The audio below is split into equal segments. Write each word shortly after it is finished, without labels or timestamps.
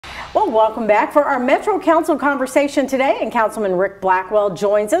Well, welcome back for our Metro Council conversation today, and Councilman Rick Blackwell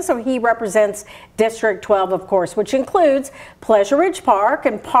joins us. So he represents District 12, of course, which includes Pleasure Ridge Park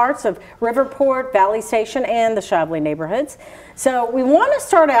and parts of Riverport, Valley Station, and the Shively neighborhoods. So we want to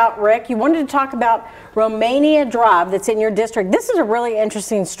start out, Rick, you wanted to talk about Romania Drive that's in your district. This is a really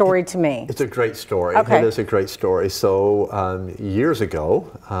interesting story to me. It's a great story. Okay. It is a great story. So years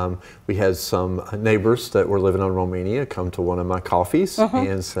ago, we had some neighbors that were living on Romania come to one of my coffees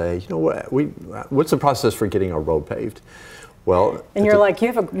and say, you know what, what's the process for getting our road paved? Well, and you're like,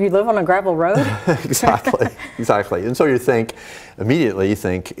 you live on a gravel road? Exactly. And so immediately you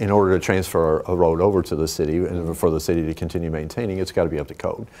think, in order to transfer a road over to the city and for the city to continue maintaining, it's got to be up to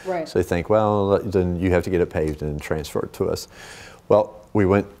code. Right. So you think, well, then you have to get it paved and transfer it to us. Well,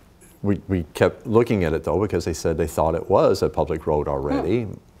 we kept looking at it though, because they said they thought it was a public road already.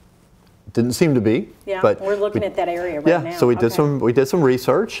 Didn't seem to be. Yeah, but we're looking at that area right now. Yeah, so we did some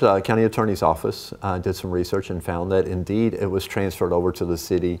research. County Attorney's Office did some research and found that indeed it was transferred over to the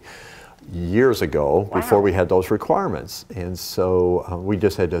city years ago before we had those requirements. And so we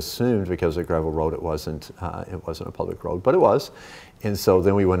just had assumed, because of gravel road, it wasn't a public road, but it was. And so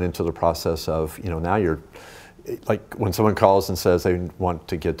then we went into the process of, now you're, like when someone calls and says they want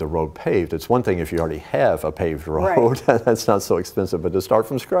to get the road paved, it's one thing if you already have a paved road, right. That's not so expensive, but to start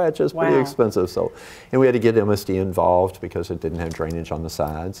from scratch is pretty expensive. So, and we had to get MSD involved because it didn't have drainage on the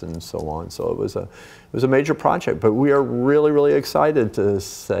sides and so on. So it was a major project, but we are really, really excited to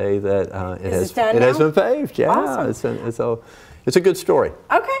say that it has been paved. Yeah, awesome. It's a good story.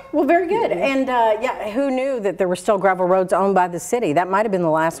 Okay, well, very good. And yeah, who knew that there were still gravel roads owned by the city? That might have been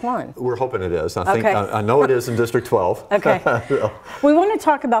the last one. We're hoping it is. I know it is in District 12. Okay. We want to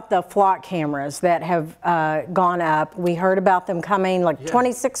talk about the flock cameras that have gone up. We heard about them coming, like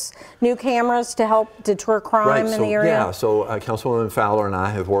 26 new cameras to help deter crime in the area. Yeah, so Councilwoman Fowler and I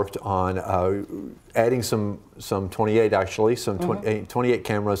have worked on adding some 28 actually, 28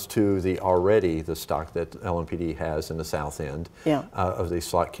 cameras to the stock that LMPD has in the south end of these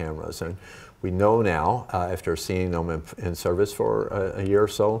slot cameras. And we know now, after seeing them in service for a year or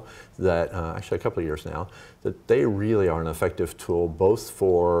so, that actually a couple of years now, that they really are an effective tool both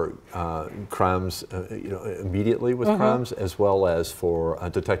for crimes, immediately with crimes, as well as for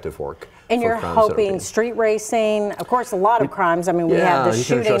detective work. And you're hoping street racing, of course, a lot of crimes. I mean, we have the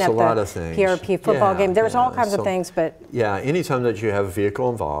shooting at the PRP football game. There's all kinds of things, but yeah, anytime that you have a vehicle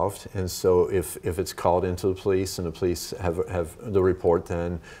involved, and so if it's called into the police and the police have the report,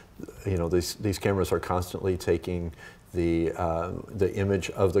 then these cameras are constantly taking the image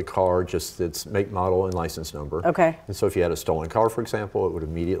of the car, just its make, model, and license number. Okay. And so if you had a stolen car, for example, it would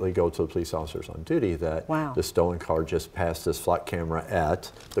immediately go to the police officers on duty that the stolen car just passed this flock camera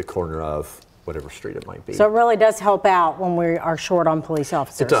at the corner of whatever street it might be. So it really does help out when we are short on police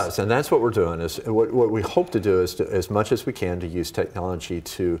officers. It does, and that's what we're doing. Is what we hope to do is as much as we can to use technology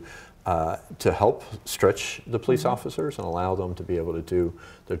to help stretch the police officers and allow them to be able to do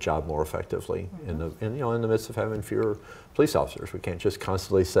their job more effectively in the midst of having fewer police officers. We can't just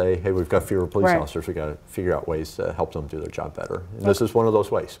constantly say, hey, we've got fewer police officers. We've got to figure out ways to help them do their job better. And this is one of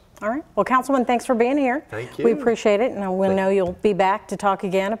those ways. All right. Well, Councilman, thanks for being here. Thank you. We appreciate it, and we know you'll be back to talk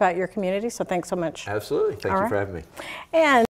again about your community, so thanks so much. Absolutely. Thank you for having me. And